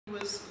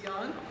was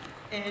young,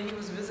 and he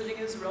was visiting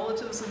his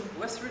relatives in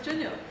West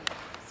Virginia.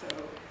 So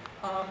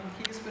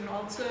he's been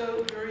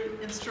also very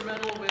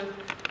instrumental with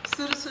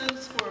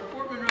citizens for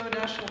Fort Monroe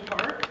National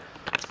Park,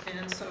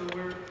 and so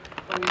we're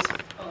always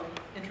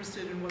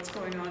interested in what's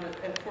going on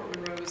at Fort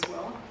Monroe as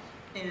well.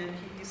 And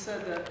he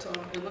said that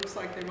it looks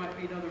like there might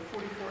be another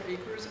 44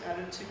 acres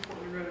added to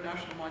Fort Monroe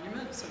National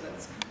Monument, so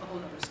that's a whole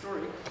other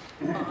story.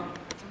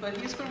 But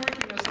he's been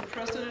working as the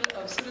president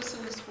of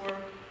Citizens for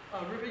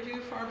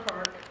Riverview Farm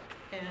Park,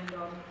 and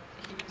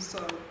he's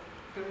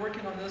been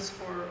working on this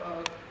for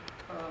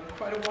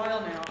quite a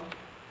while now,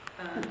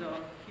 and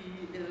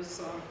he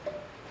is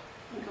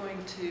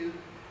going to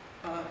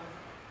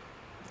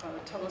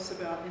tell us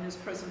about, in his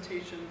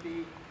presentation,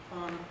 the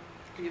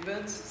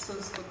events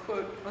since the,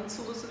 quote,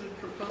 unsolicited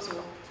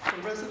proposal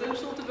for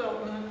residential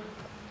development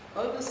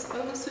of a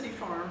city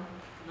farm,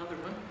 another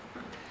one,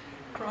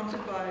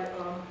 prompted by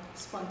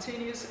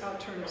spontaneous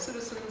outturn of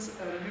citizens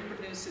at a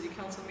Newport News City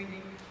Council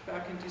meeting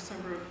back in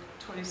December of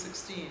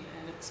 2016,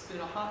 and it's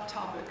been a hot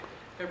topic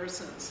ever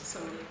since. So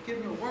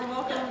give him a warm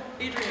welcome,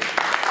 Adrian.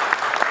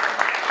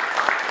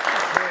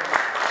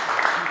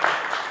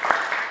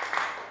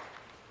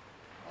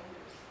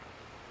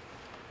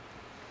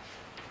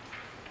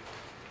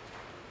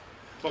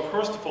 Well,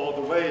 first of all,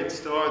 the way it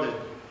started,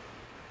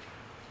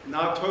 in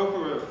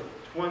October of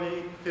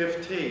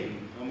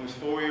 2015, almost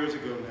 4 years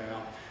ago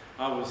now,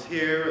 I was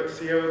here at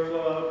Sierra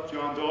Club,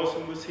 John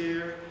Dawson was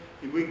here,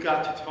 and we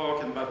got to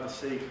talking about the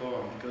city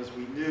farm because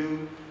we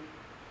knew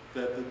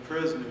that the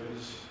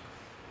prisoners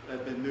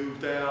had been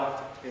moved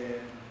out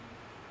and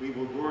we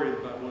were worried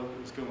about what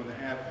was going to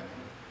happen.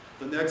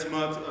 The next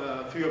month,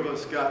 a few of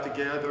us got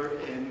together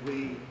and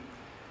we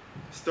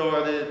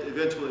started,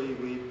 eventually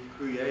we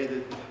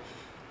created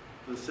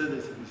the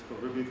Citizens for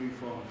Riverview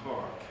Farm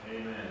Park.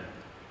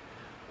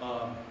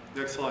 Amen.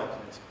 Next slide,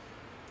 please.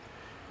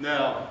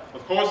 Now,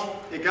 of course,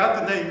 it got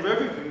the name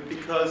Riverview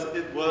because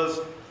it was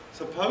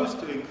supposed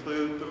to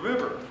include the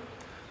river,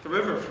 the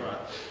riverfront.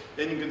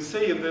 And you can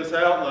see in this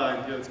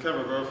outline here, it's kind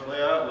of a roughly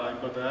outline,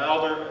 but the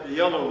outer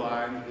yellow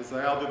line is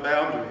the outer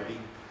boundary.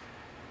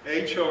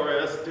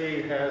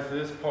 HRSD has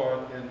this part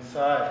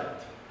inside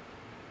it.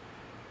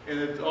 And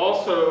it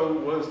also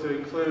was to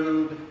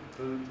include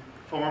the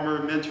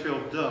former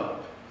Minchfield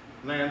dump,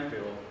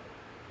 landfill,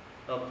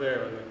 up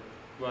there in the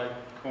right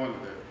corner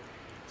there.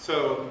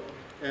 So,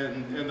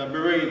 and the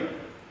marina,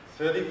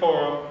 city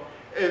farm,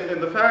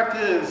 and the fact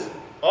is,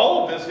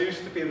 all of this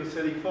used to be the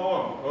city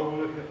farm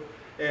over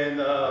and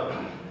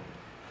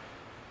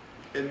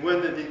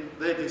when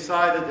they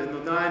decided in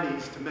the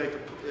 90s to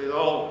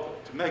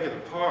make it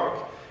a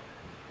park,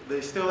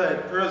 they still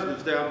had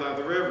prisoners down by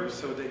the river,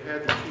 so they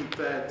had to keep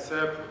that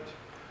separate.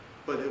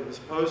 But it was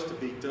supposed to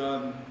be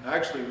done,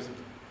 actually it was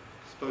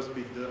supposed to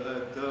be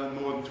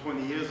done more than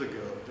 20 years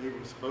ago. They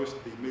were supposed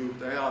to be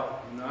moved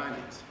out in the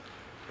 90s,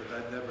 but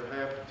that never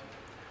happened.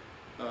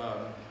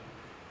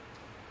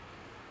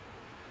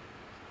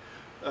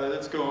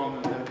 Let's go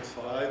on to the next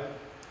slide.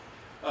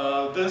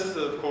 This,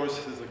 of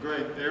course, is a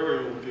great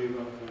aerial view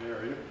of the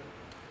area.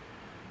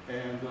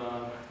 And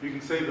you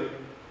can see the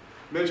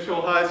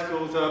Minchfield High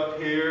School's up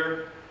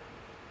here.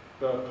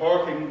 The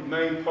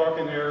main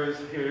parking areas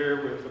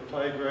here with the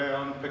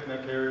playground,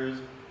 picnic areas,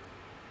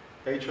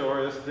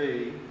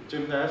 HRSD,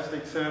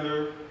 gymnastic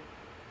center,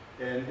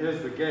 and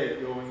here's the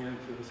gate going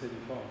into the city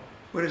farm.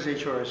 What is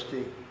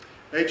HRSD?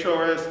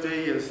 HRSD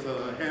is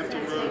the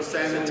Hampton Road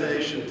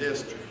Sanitation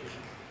District.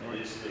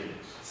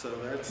 So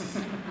that's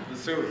the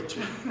sewage.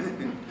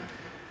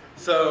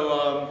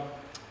 So,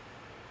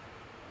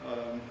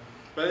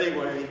 but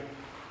anyway,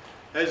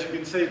 as you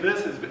can see,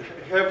 this is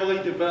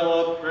heavily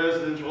developed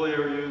residential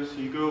areas.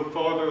 You go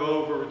farther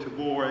over to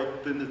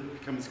Warwick, then it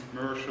becomes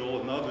commercial.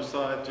 On the other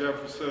side,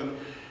 Jefferson,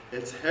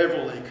 it's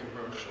heavily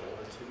commercial.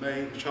 It's the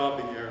main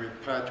shopping area,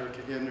 Patrick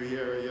and Henry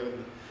area, and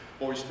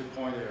the Oyster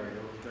Point area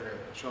over there,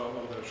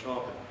 all their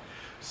shopping.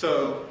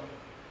 So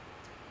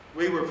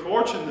we were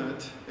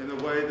fortunate in a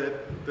way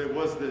that there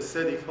was this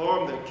city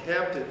farm that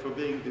kept it from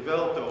being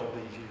developed all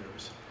these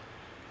years.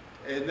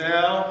 And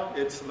now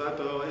it's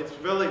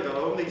really the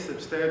only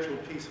substantial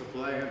piece of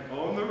land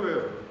on the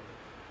river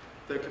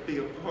that could be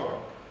a park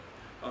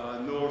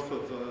north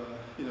of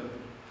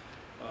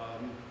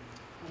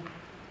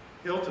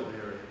Hilton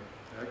area,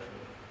 actually.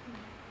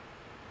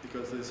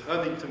 Because there's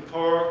Huntington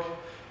Park.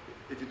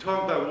 If you're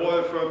talking about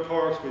waterfront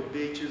parks with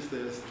beaches,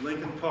 there's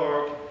Lincoln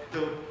Park,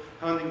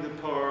 Huntington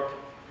Park,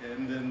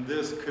 and then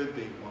this could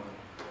be one.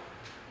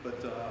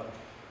 But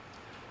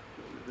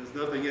there's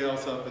nothing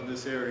else up in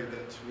this area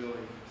that's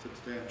really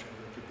substantial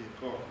that could be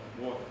a park on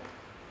the water.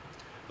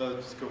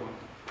 Let's go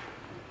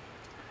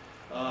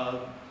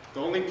on. The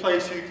only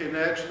place you can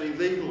actually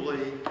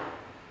legally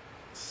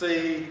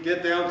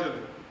get down to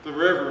the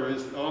river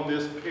is on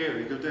this pier.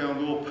 You go down a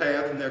little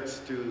path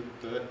next to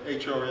the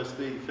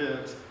HRSD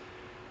fence,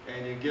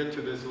 and you get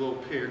to this little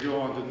pier. Go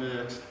on to the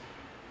next.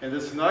 And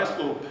this nice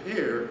little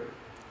pier,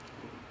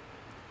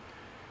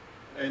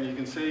 and you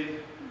can see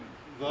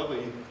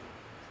lovely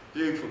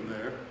view from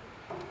there.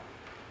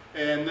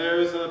 And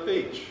there's a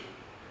beach.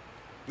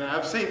 Now,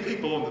 I've seen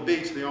people on the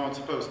beach, they aren't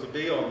supposed to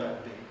be on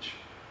that beach,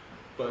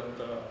 but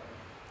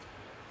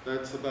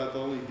that's about the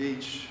only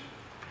beach.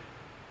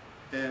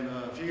 And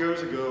a few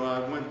years ago, I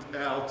went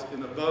out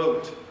in a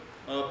boat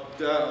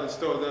I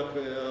started up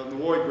on the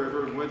Lloyd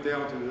River and went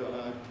down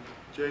to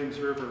James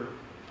River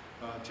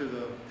to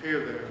the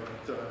pier there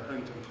at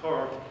Huntington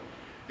Park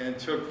and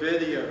took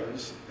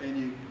videos. And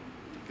you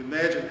can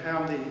imagine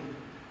how many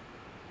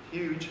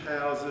huge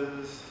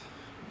houses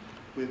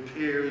with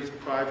piers,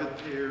 private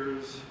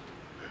piers,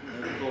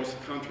 and of course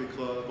the country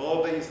club,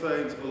 all these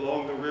things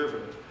along the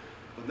river,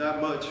 but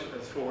not much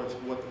as far as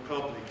what the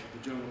public,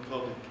 the general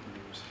public can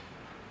use.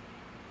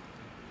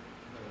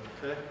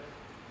 Okay?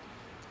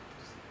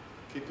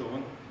 Keep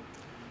going.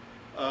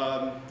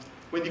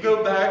 When you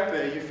go back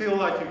there, you feel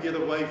like you get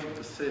away from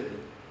the city.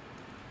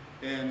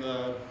 And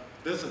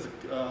this is,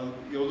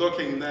 you're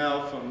looking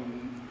now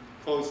from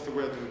close to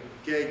where the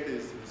gate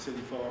is to the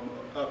city farm,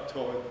 up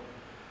toward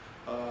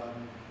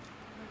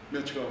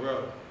Mitchell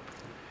Road.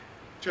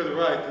 To the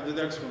right, to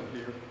the next one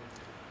here.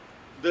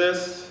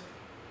 This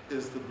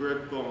is the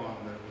brick barn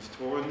that was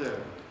torn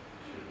down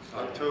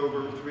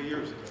October 3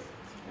 years ago.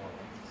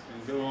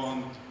 And go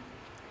on,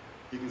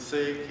 you can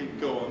see, keep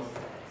going.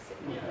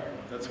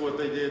 That's what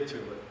they did to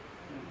it.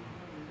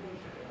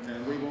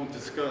 And we won't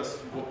discuss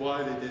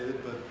why they did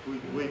it, but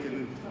we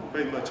can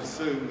pretty much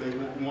assume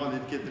they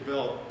wanted to get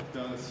developed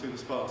done as soon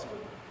as possible.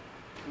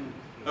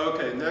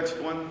 Okay, next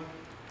one.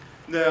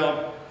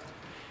 Now,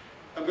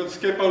 I'm going to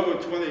skip over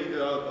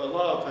a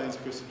lot of things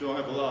because we don't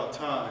have a lot of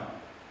time.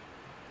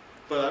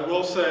 But I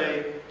will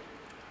say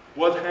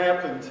what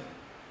happened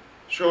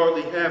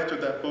shortly after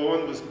that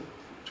barn was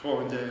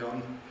torn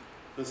down.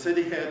 The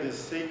city had this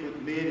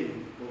secret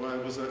meeting, or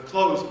it was a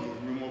closed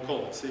meeting. We won't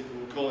call it secret,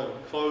 we'll call it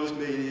a closed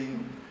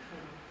meeting.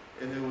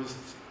 And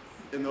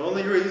the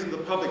only reason the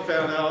public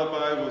found out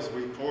about it was a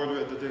reporter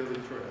at the Daily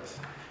Press.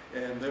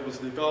 And there was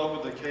a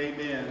developer that came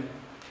in,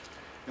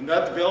 and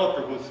that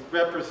developer was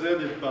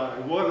represented by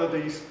one of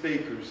these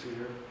speakers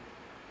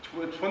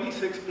here.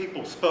 26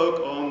 people spoke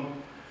on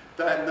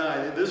that night,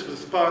 and this was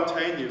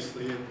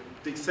spontaneously,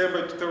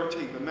 December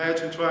 13th.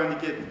 Imagine trying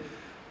to get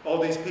all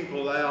these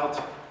people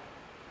out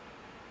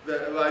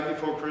right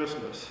before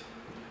Christmas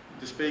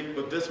to speak,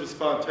 but this was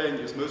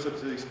spontaneous. Most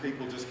of these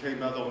people just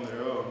came out on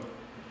their own.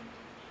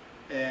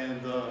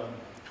 And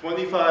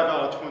 25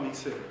 out of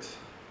 26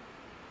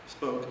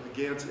 spoke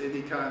against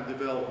any kind of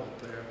development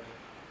there.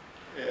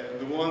 And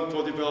the one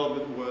for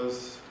development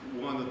was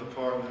one of the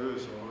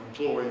partners or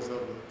employees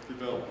of the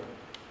development.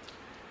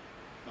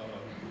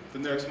 The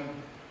next one.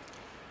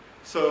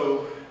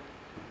 So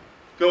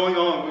going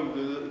on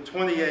with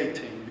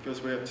 2018,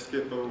 because we have to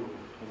skip over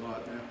a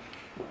lot now.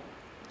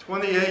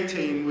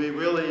 2018, we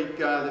really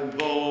got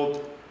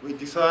involved. We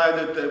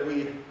decided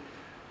that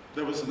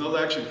there was an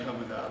election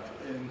coming up.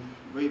 And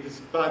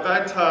by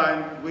that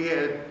time, we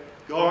had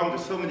gone to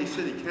so many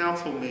city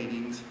council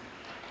meetings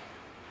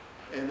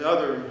and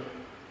other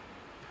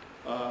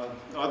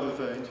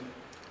things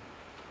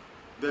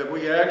that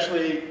we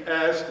actually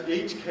asked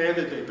each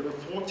candidate. There were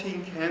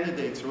 14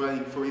 candidates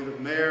running for either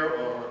mayor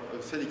or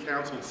a city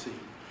council seat,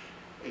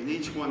 and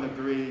each one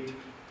agreed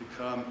to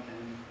come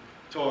and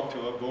talk to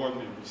our board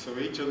members. So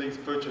each of these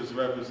pictures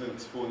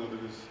represents one of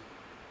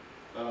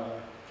those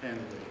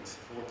candidates,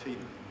 14 of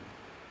them.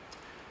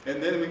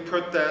 And then we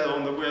put that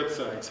on the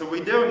website. So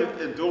we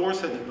didn't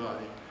endorse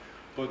anybody,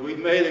 but we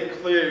made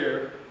it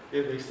clear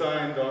if they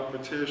signed our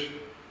petition.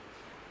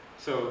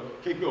 So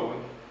keep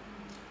going.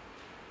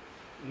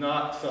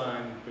 Not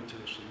signed the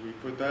petition. We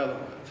put that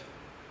on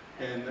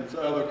it. And there's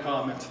other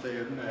comments they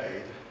had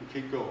made.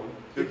 Keep going.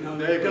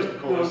 Neighbors,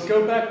 of course.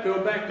 Go back.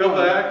 Go back.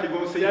 You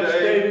want to see That's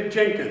Dave? David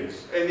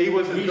Jenkins. And he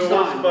was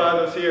endorsed by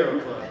the Sierra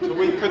Club. So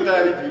we put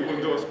that if you were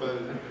endorsed by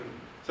the.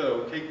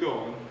 So keep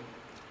going.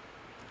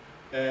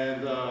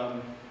 And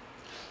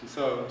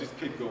so just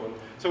keep going.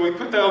 So we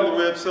put that on the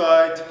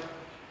website,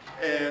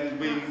 and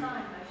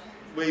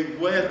we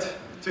went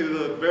to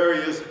the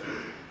various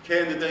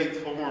candidate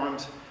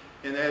forums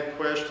and had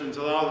questions.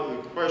 A lot of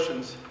the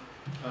questions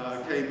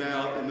came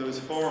out in those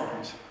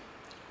forums.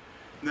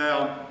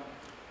 Now,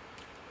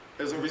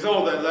 as a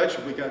result of that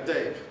election, we got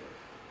Dave.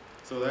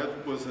 So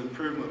that was an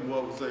improvement in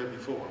what was there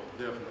before,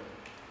 definitely.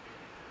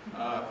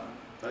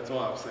 That's all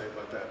I'll say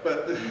about that.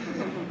 But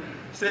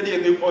City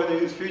of Newport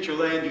News future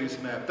land use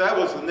map, that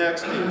was the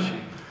next issue,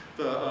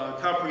 the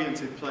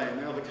comprehensive plan.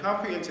 Now the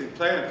comprehensive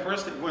plan,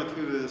 first it went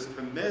through this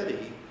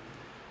committee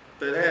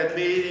that had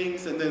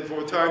meetings, and then for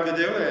a time they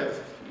didn't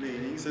have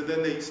meetings, and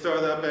then they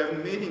started up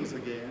having meetings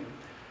again.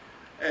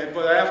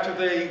 But after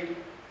they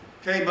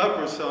came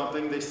up with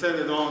something, they sent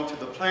it on to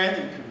the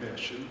Planning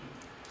Commission.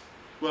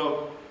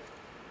 Well,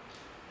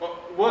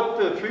 what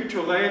the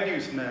future land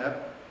use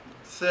map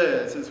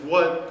says is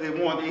what they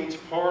want each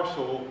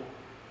parcel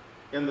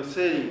in the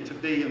city to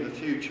be in the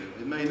future.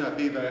 It may not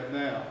be that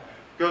now.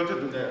 Go to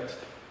the next.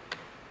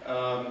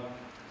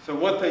 So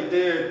what they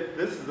did,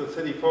 this is the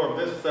city farm.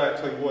 This is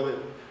actually what it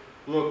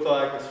looked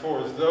like as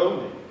far as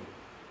zoning.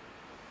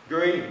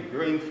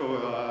 Green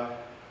for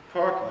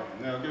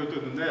parkland. Now go to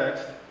the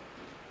next.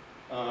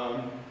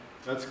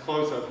 Let's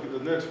close up the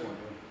next one.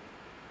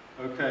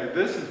 Okay,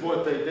 this is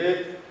what they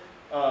did.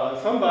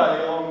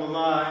 Somebody along the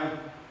line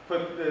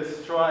put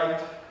this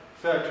striped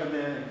section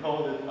in and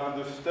called it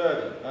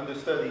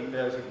understudy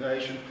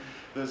designation.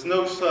 There's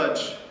no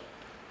such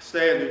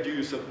standard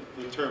use of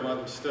the term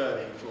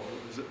understudy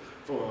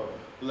for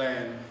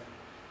land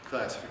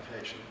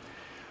classification.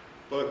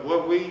 But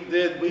what we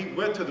did, we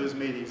went to those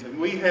meetings, and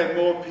we had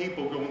more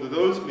people going to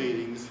those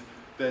meetings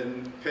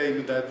than came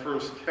to that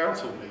first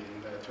council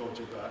meeting that I told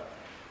you about.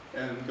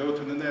 And go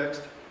to the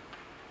next.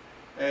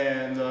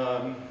 And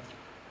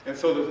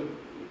so the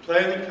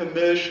Planning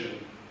Commission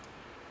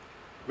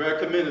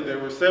recommended, there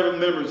were 7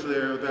 members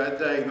there that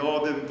day, and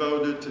all of them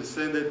voted to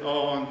send it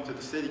on to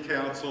the City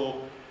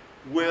Council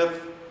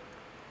with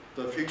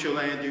the future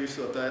land use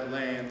of that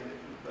land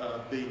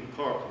being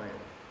parkland.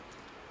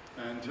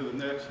 And to the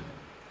next.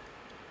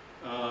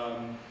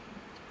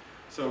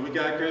 So we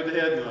got good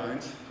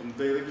headlines from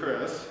the Daily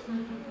Press.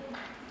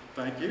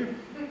 Thank you.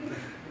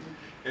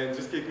 And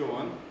just keep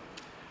going.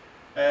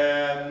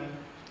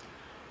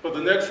 But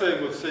the next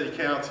thing was City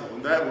Council,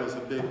 and that was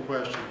a big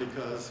question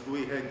because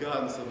we had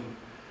gotten some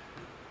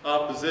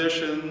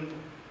opposition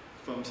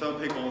from some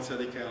people on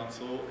City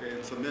Council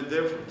and some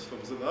indifference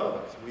from some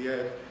others. We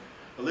had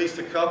at least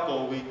a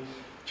couple,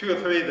 2 or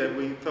 3 that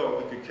we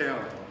thought we could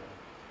count on,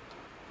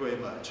 pretty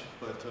much.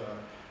 But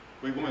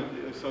we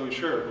weren't so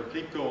sure. We'll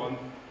keep going.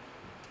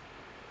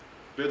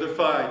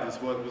 Verified is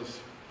what was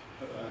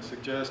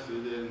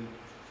suggested, and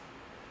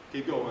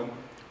keep going.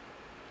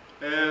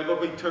 But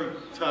we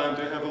took time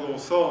to have a little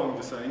song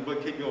to sing,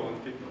 but keep going,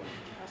 keep going.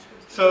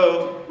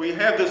 So we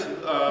have this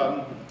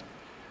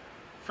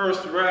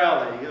first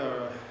rally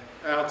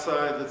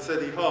outside the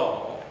City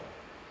Hall.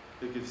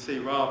 You can see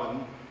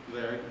Robin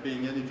there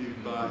being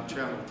interviewed by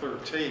Channel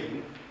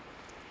 13.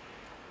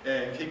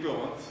 And keep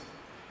going.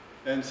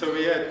 And so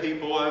we had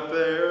people out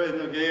there,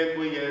 and again,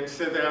 we had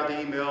sent out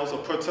emails or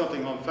put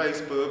something on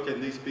Facebook,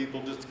 and these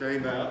people just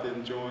came out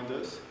and joined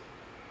us.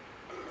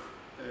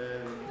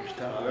 And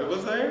Tyler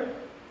was there.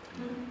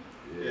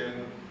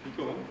 And keep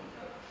going.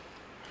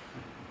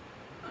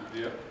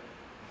 Yep.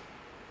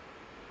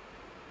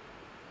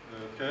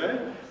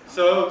 Okay.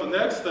 So the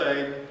next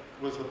thing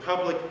was a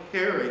public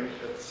hearing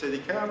at the City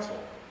Council.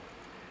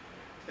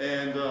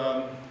 And,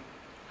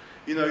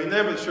 you know, you're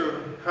never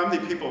sure how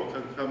many people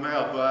can come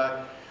out,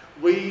 but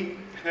we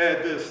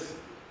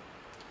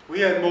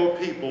had more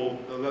people,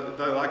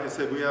 like I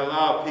said, we had a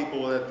lot of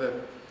people at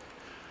the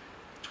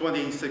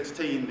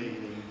 2016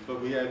 meeting,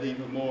 but we had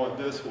even more at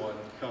this one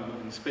come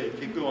and speak.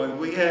 Keep going.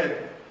 We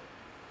had,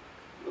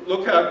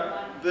 look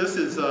how, this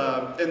is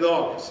in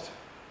August.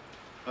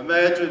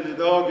 Imagine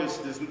in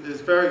August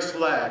is very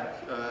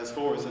slack as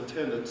far as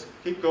attendance.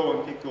 Keep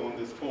going,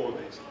 there's 4 of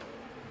these.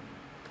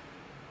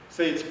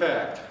 See, it's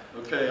packed.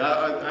 Okay,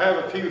 I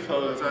have a few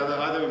photos.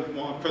 I don't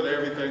want to put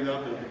everything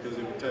up there because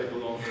it would take a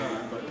long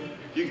time, but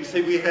you can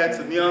see we had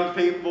some young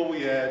people,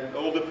 we had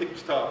older people,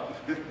 stop.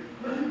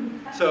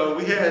 So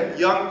we had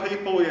young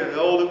people, we had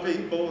older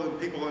people, and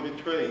people in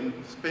between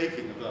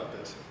speaking about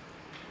this.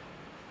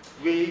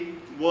 We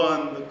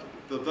won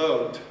the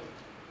vote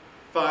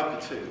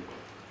 5-2.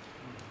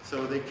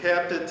 So they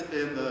kept it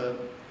in the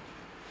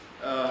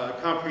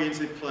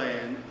comprehensive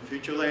plan,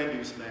 future land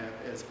use map,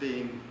 as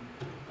being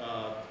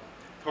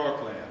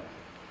parkland.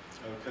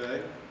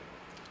 Okay?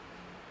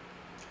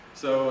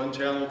 So on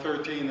Channel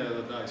 13, they had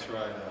a nice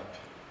write-up.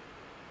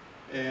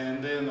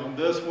 And then on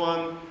this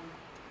one,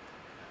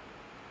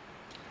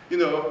 you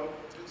know,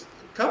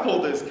 a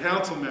couple of these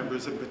council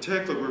members in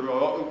particular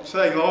were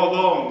saying all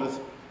along this,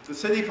 the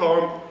city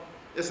farm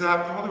is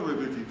not part of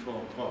Riverview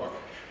Farm Park.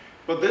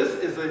 But this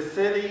is a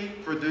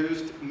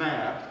city-produced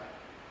map.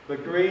 The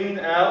green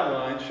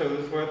outline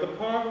shows where the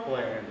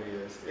parkland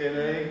is, and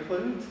it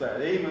includes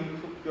that. It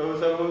even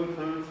goes over,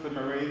 includes the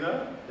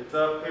marina. It's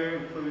up here,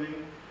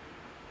 including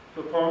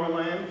the former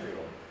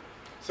landfill.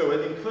 So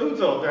it includes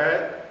all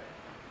that.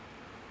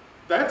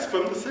 That's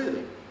from the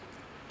city.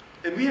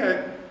 And we had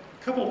a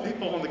couple of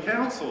people on the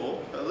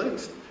council, at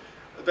least,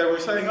 that were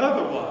saying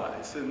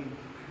otherwise. And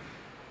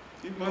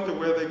you wonder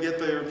where they get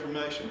their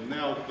information.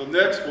 Now, the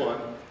next one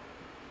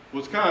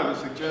was kind of a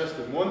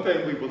suggestion. One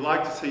thing we would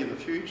like to see in the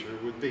future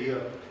would be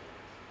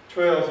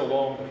trails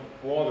along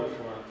the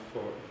waterfront,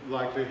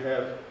 like they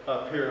have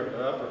up here in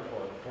the upper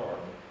part of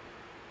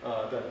the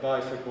park, that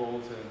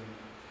bicycles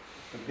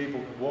and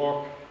people can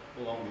walk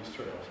along these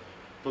trails.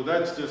 So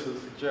that's just a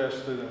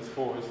suggestion as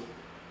far as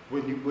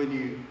when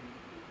you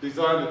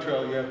design the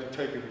trail, you have to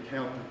take into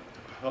account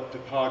the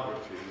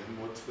topography and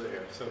what's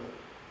there. So.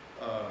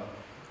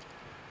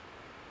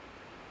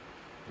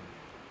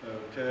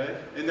 Okay,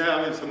 and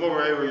now in some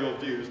more aerial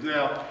views.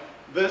 Now,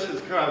 this is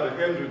kind of the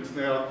hindrance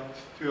now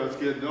to us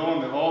getting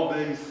on, and all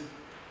these,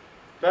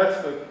 that's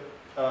the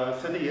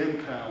city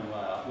impound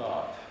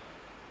lot.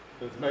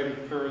 There's maybe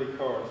 30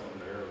 cars in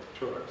there,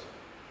 trucks.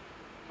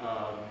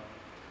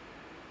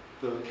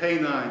 The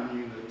canine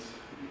units,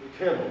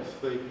 the kennels,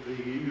 they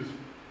use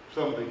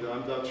some of these,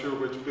 I'm not sure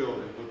which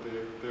building, but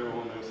they're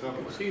on there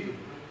somewhere. See them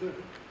right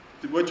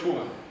there. Which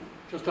one?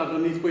 Just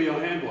underneath where your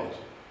hand was.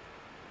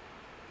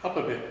 Up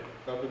a bit.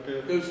 Up a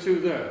bit. Those two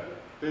there.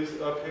 This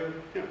up here?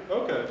 Yeah.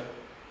 Okay.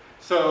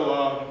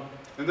 So,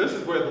 and this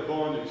is where the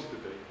barn used to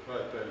be,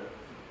 right there.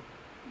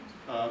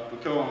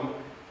 But go on.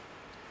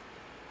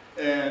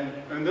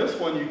 And this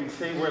one you can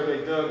see where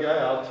they dug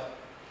out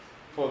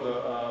for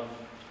the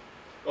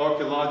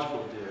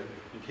archaeological dig.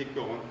 You keep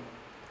going.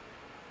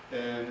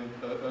 And,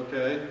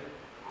 okay.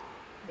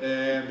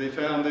 And they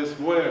found this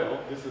well.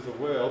 This is a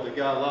well. They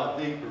got a lot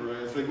deeper.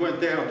 As they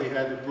went down, they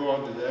had to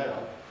broaden it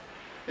out.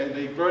 And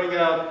they bring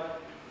out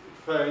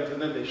things,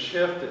 and then they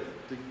shift it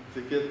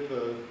to get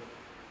the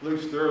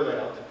loose dirt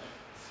out, to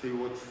see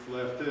what's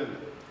left in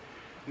it.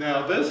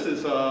 Now, this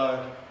is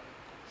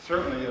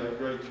certainly a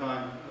great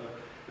time.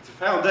 It's a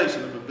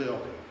foundation of a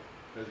building,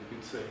 as you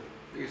can see.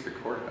 I think it's the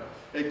courthouse.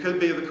 It could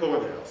be the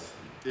courthouse.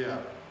 Yeah,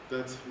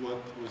 that's what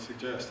was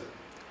suggested.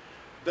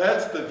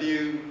 That's the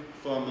view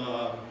from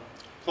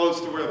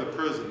close to where the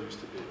prison used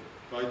to be,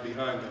 right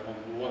behind them on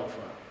the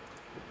waterfront.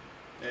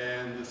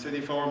 And the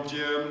City Farm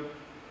Gym,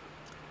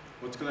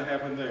 what's going to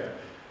happen there?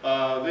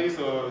 These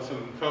are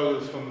some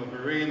photos from the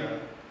marina,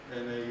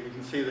 and you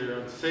can see they're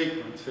in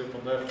sequence here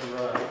from left to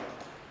right.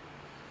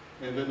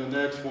 And then the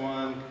next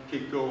one,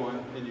 keep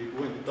going,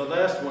 and the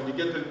last one, you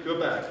get to go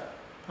back.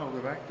 Oh, go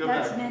back? Go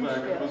back.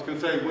 I was going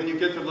to say, when you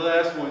get to the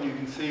last one, you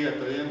can see at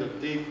the end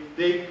of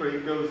Deep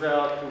Creek goes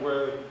out to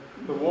where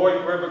the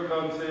Warwick River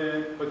comes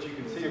in, but you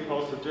can see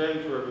across the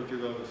James River to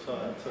the other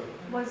side. So.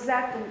 Was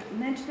that the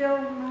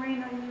Minchville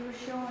Marina you were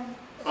showing?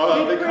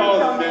 They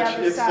call it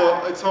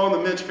it's on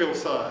the Minchville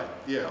side,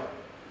 yeah.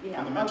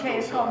 Yeah, on the okay,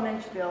 it's called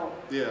side. Minchville.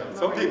 Yeah,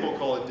 some people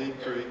call it Deep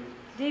Creek.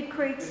 Deep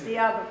Creek's the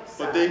other side.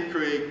 But Deep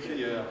Creek,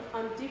 yeah.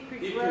 On Deep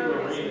Creek Deep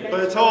Road Creek is But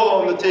it's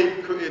all on the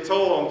Deep Creek, And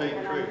on Creek.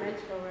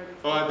 Mitchell Road is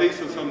Oh, these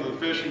are some of the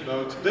fishing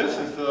boats. This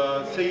is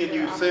the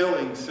C&U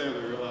Sailing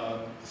Center.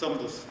 Some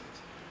of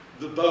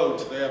the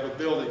boats, they have a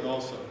building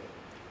also.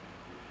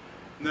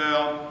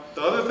 Now,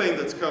 the other thing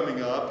that's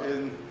coming up,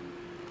 and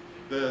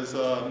there's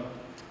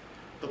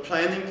the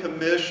Planning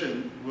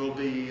Commission will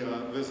be,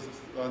 there's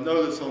a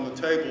notice on the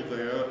table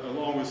there,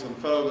 along with some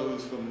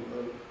photos from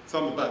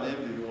some about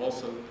Riverview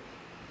also.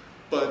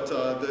 But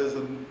there's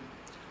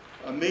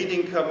a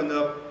meeting coming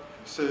up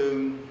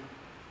soon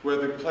where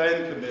the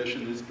Planning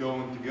Commission is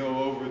going to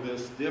go over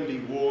this Denby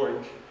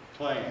Warwick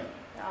plan.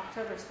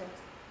 October 6th.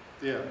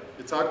 Yeah,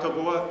 it's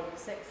October what?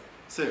 6th.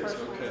 6, First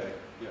okay, Wednesday.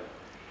 yeah.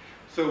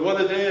 So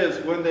what it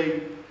is, when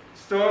they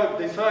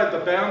decide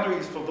the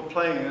boundaries for the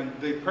plan,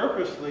 they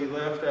purposely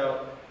left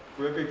out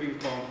Riverview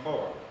Farm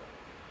Park.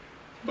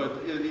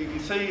 But you can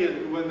see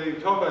when they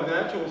talk about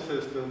natural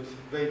systems,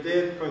 they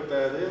did put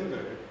that in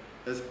there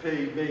as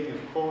being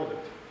important.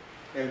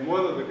 And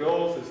one of the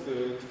goals is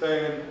to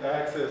expand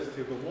access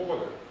to the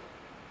water.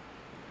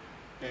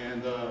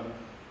 And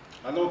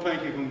I don't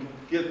think you can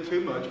get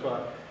too much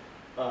by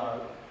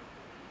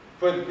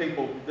putting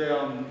people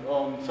down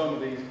on some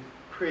of these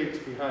creeks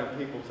behind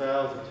people's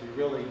houses. You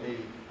really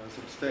need a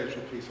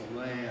substantial piece of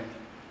land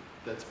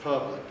that's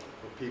public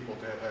for people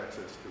to have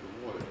access to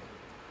the water.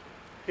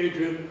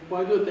 Adrian,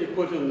 why don't they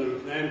put in the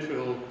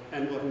landfill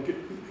and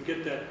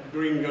get that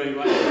green going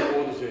right to the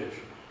water's edge?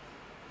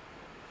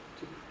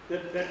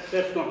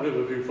 That's not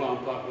Riverview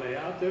Farm Park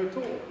layout there at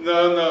all.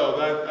 No,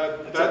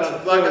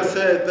 that's like I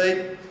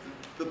said,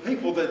 the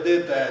people that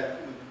did that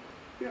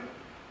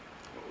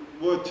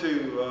were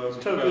too... It's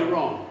totally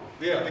wrong.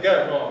 Yeah, they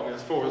got it wrong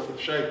as far as the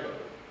shape of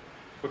it,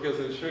 because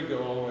it should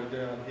go all the way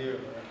down here.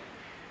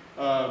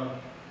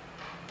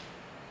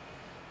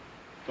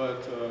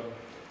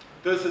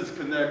 This is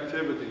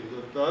connectivity.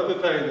 The other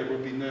thing that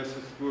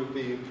would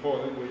be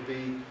important would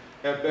be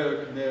have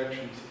better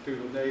connections through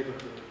the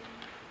neighborhood.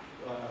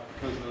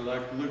 Because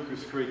like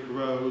Lucas Creek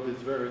Road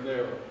is very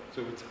narrow,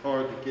 so it's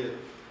hard to get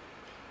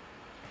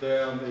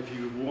down if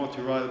you want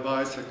to ride a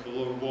bicycle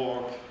or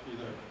walk,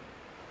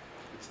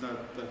 it's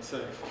not that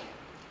safe.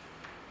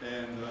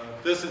 And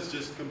this is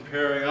just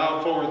comparing,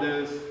 I'll forward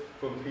this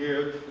from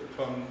here,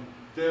 from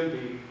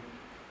Denby,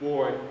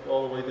 Warwick,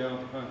 all the way down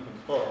to Huntington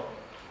Park.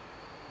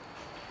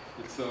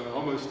 It's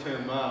almost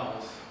 10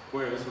 miles,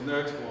 whereas the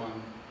next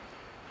one,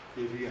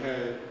 if you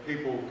had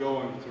people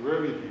going to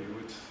Riverview,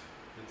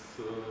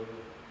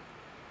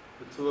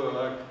 it's a little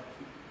like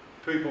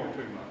 3.3 miles,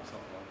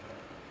 something like that,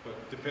 but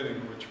depending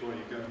on which way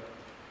you go.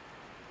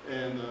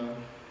 And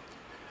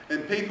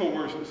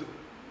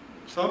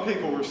some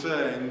people were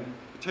saying,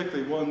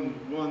 particularly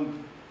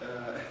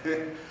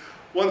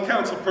one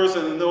council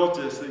person in the North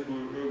District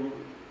who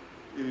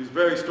was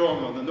very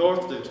strong on the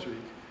North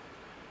District,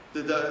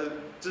 that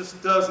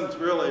just doesn't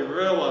really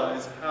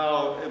realize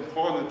how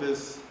important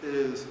this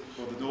is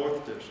for the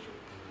North District,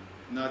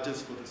 not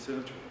just for the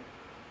Central.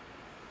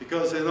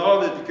 Because in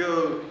order to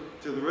go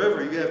to the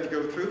river, you have to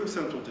go through the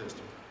Central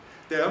District,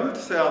 down to the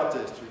South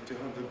District to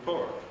Huntington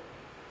Park,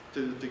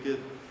 to get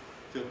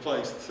to a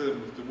place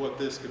similar to what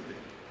this could be.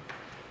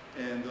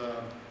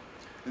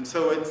 And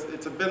so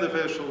it's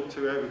beneficial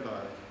to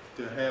everybody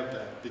to have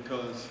that,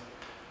 because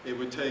it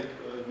would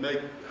make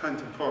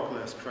Huntington Park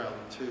less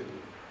crowded too.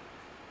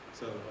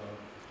 So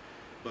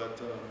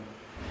But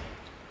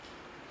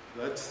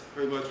that's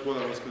pretty much what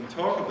I was going to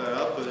talk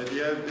about. But if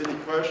you have any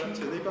questions,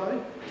 anybody?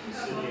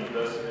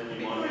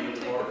 Before you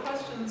take the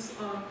questions,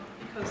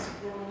 because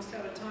we're almost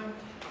out of time,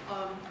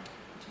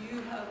 do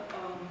you have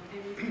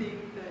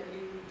anything that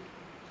you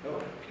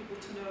want people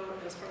to know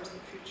as far as the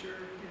future,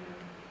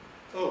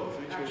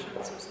 actions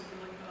or something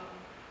like that?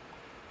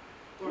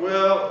 Or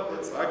Well,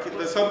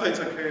 there's some things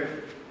I can't,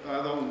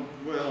 whatever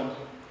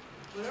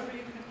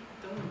you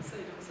don't want to say,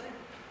 don't say.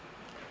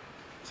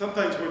 some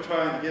things we're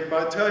trying to get,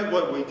 but I'll tell you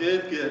what we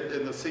did get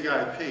in the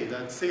CIP.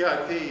 That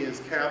CIP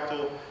is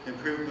Capital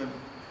Improvement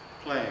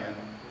Plan,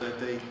 that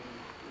they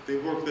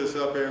work this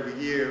up every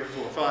year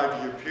for a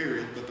 5-year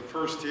period, but the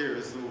first year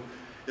is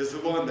the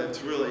one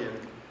that's really in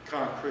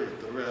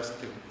concrete. The rest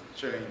can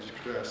change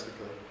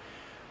drastically.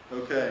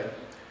 Okay,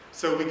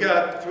 so we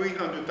got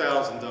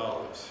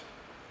 $300,000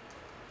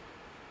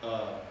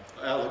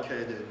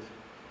 allocated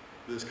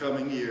this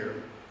coming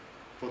year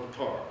for the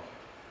park,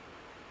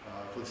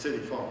 for the city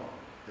farm.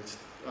 It's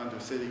under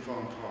City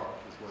Farm Park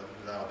is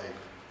how they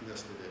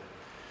listed it.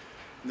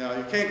 Now,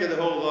 you can't get a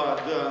whole lot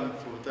done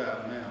for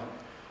that amount.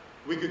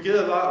 We could get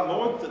a lot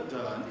more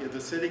done if the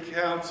city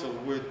council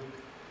would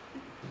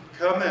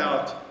come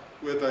out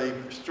with a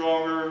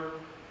stronger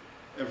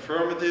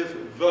affirmative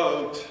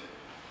vote,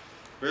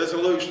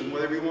 resolution,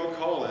 whatever you want to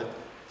call it,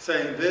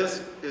 saying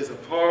this is a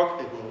park,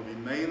 it will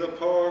remain a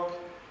park,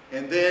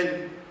 and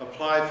then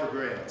apply for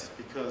grants,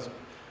 because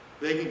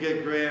they can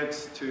get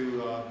grants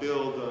to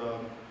build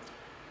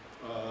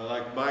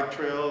like bike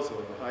trails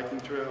or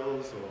hiking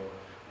trails or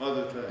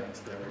other things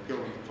that would go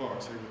in the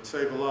parks. It would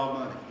save a lot of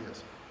money,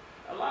 yes.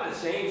 A lot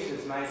has changed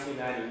since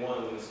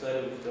 1991 when the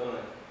study was done.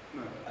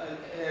 No.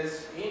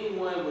 Has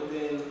anyone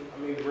within,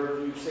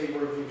 Riverview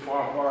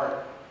Farm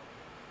Park,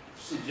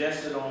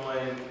 suggested on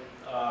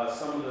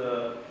some of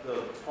the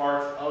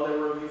parts of the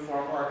Riverview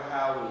Farm Park,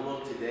 how it would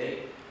look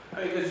today? I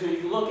mean, because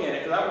if you look at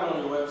it, because I went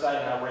on your website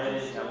and I read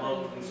it and I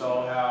looked and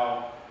saw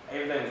how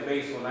everything was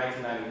based on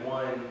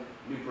 1991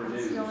 Newport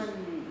News.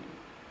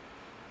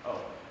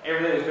 Oh,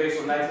 everything was based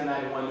on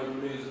 1991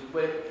 Newport News.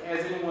 But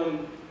has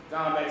anyone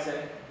gone back and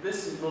said,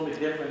 this is a little bit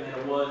different than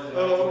it was in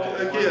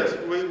 1991? Yes,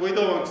 we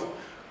don't.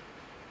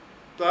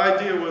 The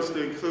idea was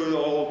to include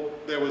all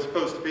that was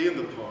supposed to be in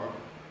the park,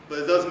 but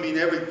it doesn't mean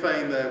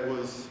everything that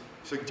was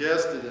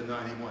suggested in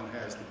 91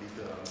 has to be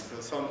done,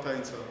 because some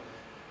things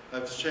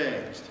have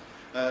changed.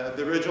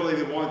 Originally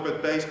they wanted to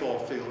put baseball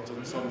fields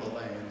on some of the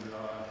land,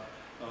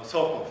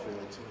 softball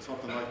fields or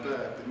something like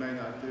that. They may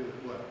not do it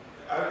well.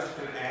 I was just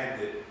going to add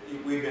that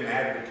we've been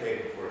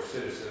advocating for a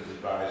citizens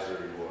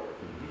advisory board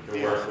to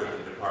work with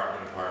the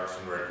Department of Parks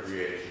and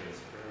Recreation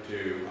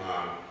to,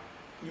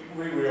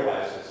 we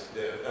realize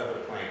the other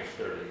plan is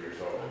 30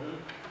 years old.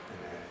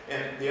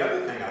 And the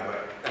other thing I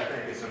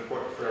think is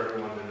important for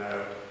everyone to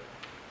know,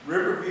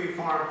 Riverview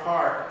Farm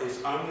Park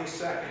is only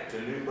second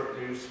to Newport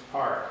News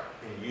Park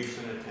in use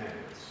and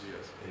attendance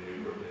in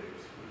Newport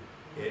News.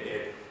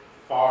 It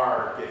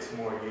far gets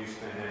more use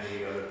than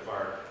any other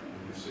park in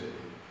the city.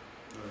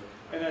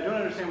 And I don't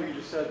understand what you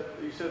just said.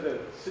 You said that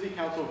City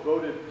Council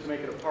voted to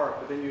make it a park,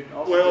 but then you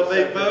also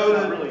They said that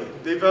it's not really.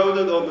 They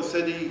voted on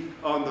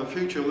the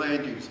future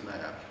land use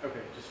map.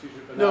 Okay, just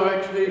future. But No, not-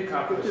 actually,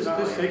 It's not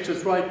this takes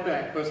us right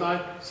back, because I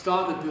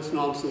started this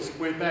nonsense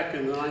way back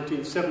in the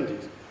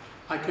 1970s.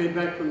 I came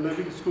back from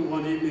medical school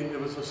one evening, there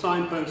was a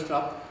signpost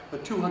up, a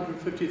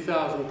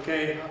 250,000